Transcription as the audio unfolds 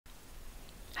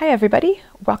Hi everybody,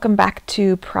 welcome back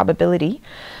to probability.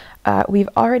 We've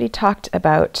already talked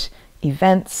about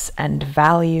events and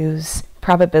values,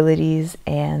 probabilities,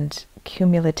 and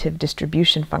cumulative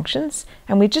distribution functions,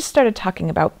 and we just started talking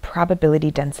about probability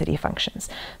density functions.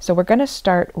 So we're going to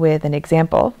start with an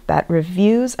example that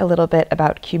reviews a little bit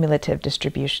about cumulative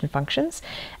distribution functions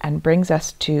and brings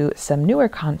us to some newer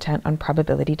content on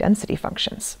probability density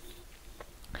functions.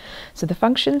 So the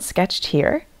function sketched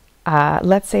here,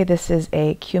 let's say this is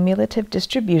a cumulative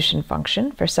distribution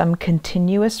function for some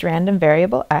continuous random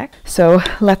variable x. So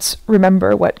let's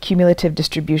remember what cumulative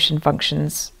distribution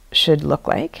functions should look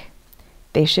like.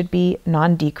 They should be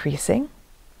non-decreasing.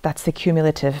 That's the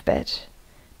cumulative bit.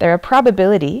 They're a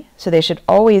probability, so they should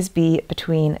always be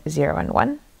between 0 and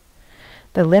 1.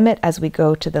 The limit as we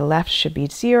go to the left should be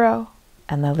 0,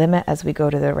 and the limit as we go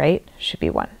to the right should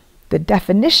be 1. The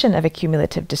definition of a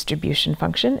cumulative distribution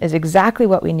function is exactly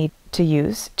what we need to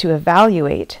use to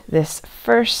evaluate this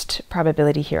first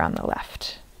probability here on the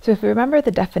left. So if we remember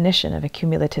the definition of a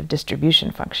cumulative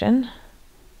distribution function,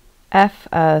 f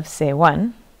of, say,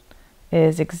 1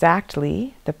 is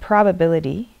exactly the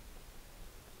probability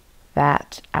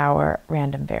that our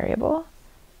random variable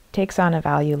takes on a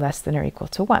value less than or equal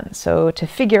to 1. So to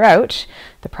figure out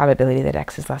the probability that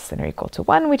x is less than or equal to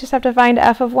 1, we just have to find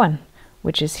f of 1,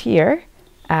 which is here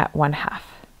at 1/2.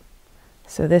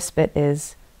 So this bit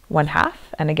is 1/2,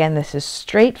 and again this is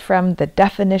straight from the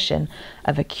definition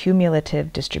of a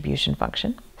cumulative distribution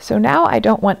function. So now I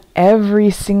don't want every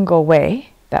single way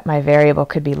that my variable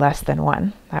could be less than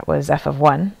 1. That was f of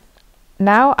 1.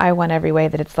 Now I want every way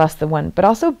that it's less than 1, but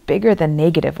also bigger than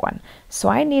 -1. So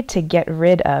I need to get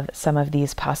rid of some of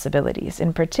these possibilities.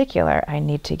 In particular, I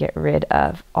need to get rid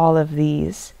of all of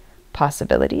these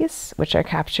possibilities, which are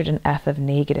captured in f of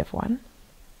 -1.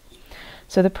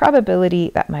 So the probability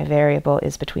that my variable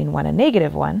is between 1 and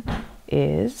 -1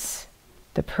 is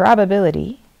the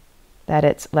probability that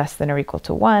it's less than or equal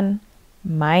to 1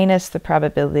 minus the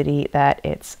probability that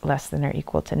it's less than or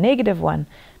equal to -1,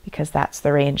 because that's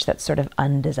the range that's sort of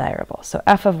undesirable. So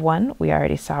f of 1 we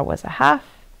already saw was 1/2.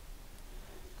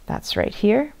 That's right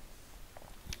here.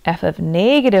 F of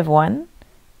 -1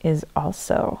 is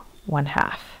also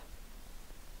 1/2.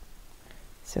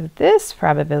 So this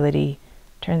probability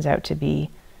turns out to be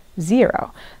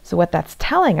 0. So what that's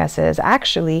telling us is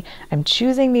actually I'm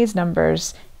choosing these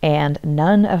numbers and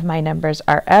none of my numbers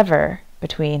are ever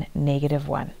between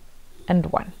 -1 and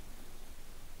 1.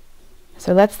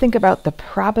 So let's think about the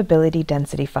probability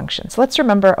density function. So let's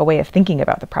remember a way of thinking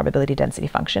about the probability density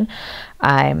function.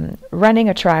 I'm running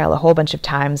a trial a whole bunch of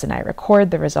times and I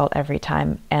record the result every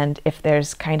time, and if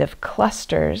there's kind of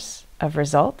clusters of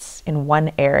results in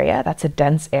one area, that's a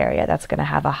dense area, that's going to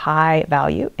have a high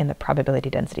value in the probability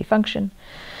density function.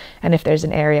 And if there's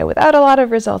an area without a lot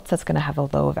of results, that's going to have a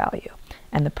low value.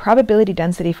 And the probability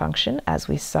density function, as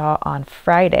we saw on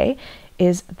Friday,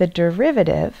 is the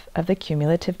derivative of the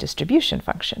cumulative distribution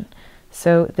function.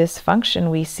 So this function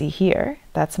we see here,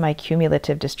 that's my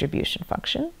cumulative distribution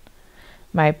function.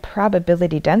 My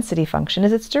probability density function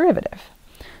is its derivative.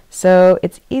 So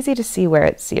it's easy to see where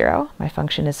it's 0. My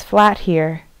function is flat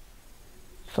here,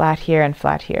 and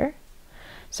flat here.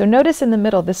 So notice in the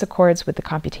middle, this accords with the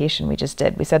computation we just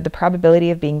did. We said the probability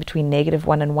of being between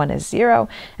 -1 and 1 is 0,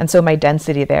 and so my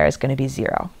density there is going to be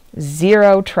 0.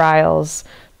 0 trials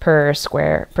per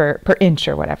inch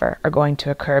or whatever are going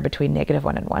to occur between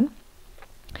 -1 and 1.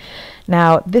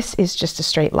 Now this is just a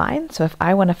straight line, so if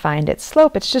I want to find its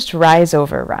slope, it's just rise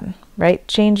over run, right?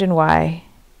 Change in y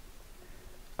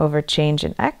over change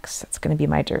in x, that's going to be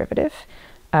my derivative.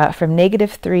 From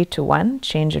 -3 to 1,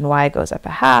 change in y goes up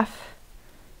 1/2.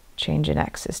 Change in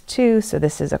x is 2, so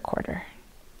this is 1/4.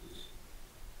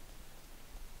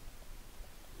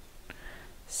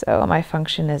 So my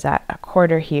function is at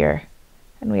 1/4 here,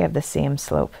 and we have the same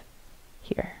slope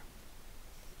here.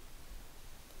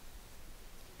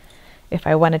 If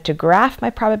I wanted to graph my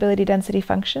probability density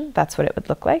function, that's what it would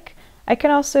look like. I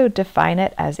can also define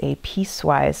it as a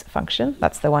piecewise function.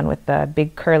 That's the one with the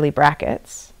big curly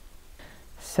brackets.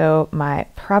 So my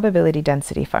probability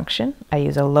density function, I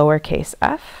use a lowercase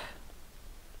f,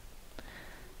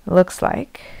 looks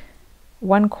like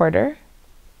 1/4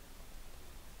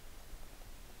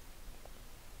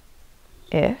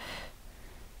 if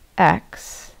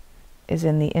x is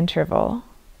in the interval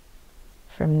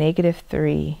from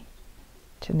 -3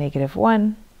 to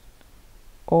 -1,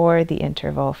 or the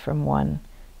interval from 1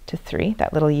 to 3.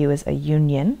 That little u is a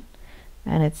union,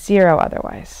 and it's 0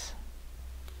 otherwise.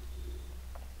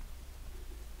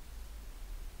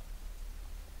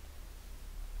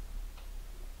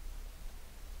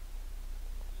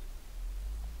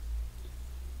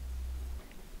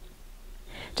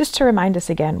 just to remind us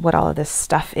again what all of this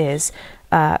stuff is,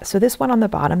 so this one on the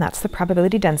bottom, that's the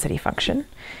probability density function.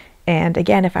 And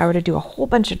again, if I were to do a whole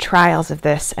bunch of trials of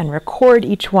this and record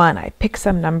each one, I pick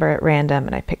some number at random,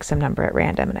 and I pick some number at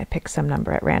random, and I pick some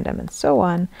number at random, and so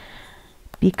on.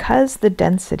 Because the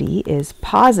density is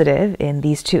positive in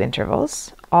these two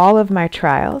intervals, all of my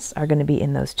trials are going to be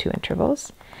in those two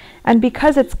intervals. And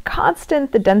because it's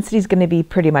constant, the density is going to be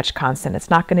pretty much constant. It's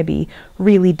not going to be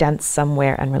really dense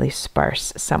somewhere and really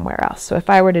sparse somewhere else. So if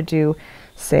I were to do,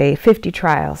 say, 50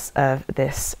 trials of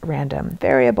this random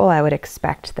variable, I would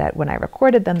expect that when I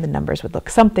recorded them, the numbers would look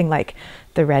something like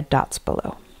the red dots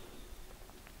below.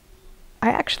 I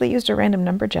actually used a random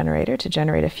number generator to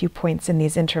generate a few points in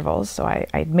these intervals, so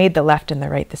I made the left and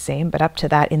the right the same, but up to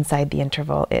that inside the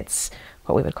interval, it's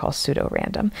what we would call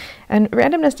pseudo-random. And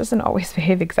randomness doesn't always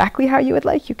behave exactly how you would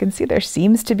like. You can see there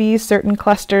seems to be certain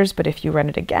clusters, but if you run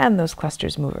it again, those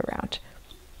clusters move around.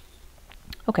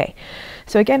 Okay,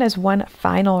 so again, as one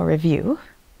final review,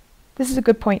 this is a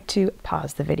good point to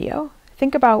pause the video.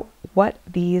 Think about what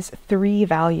these three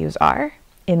values are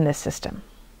in this system.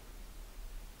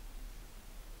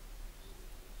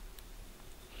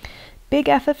 Big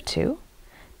F of 2,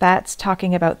 that's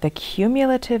talking about the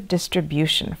cumulative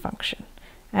distribution function.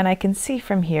 And I can see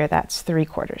from here that's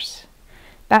 3/4.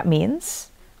 That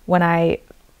means when I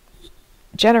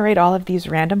generate all of these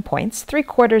random points,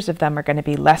 3/4 of them are going to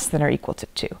be less than or equal to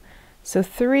 2. So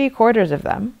 3/4 of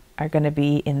them are going to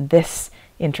be in this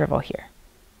interval here.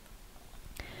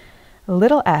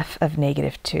 Little f of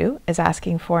 -2 is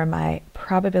asking for my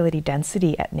probability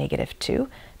density at -2.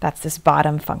 That's this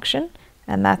bottom function.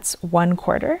 And that's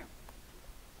 1/4.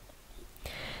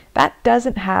 That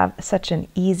doesn't have such an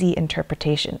easy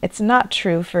interpretation. It's not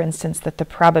true, for instance, that the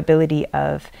probability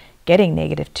of getting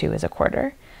 -2 is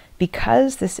 1/4.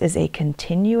 Because this is a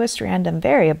continuous random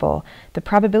variable, the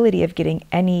probability of getting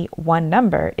any one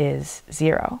number is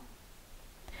 0.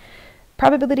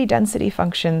 Probability density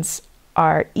functions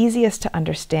are easiest to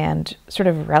understand sort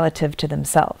of relative to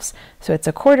themselves. So it's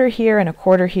 1/4 here and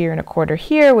 1/4 here and 1/4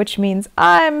 here, which means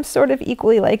I'm sort of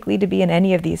equally likely to be in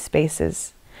any of these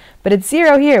spaces. But it's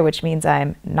 0 here, which means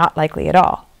I'm not likely at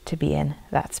all to be in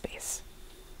that space.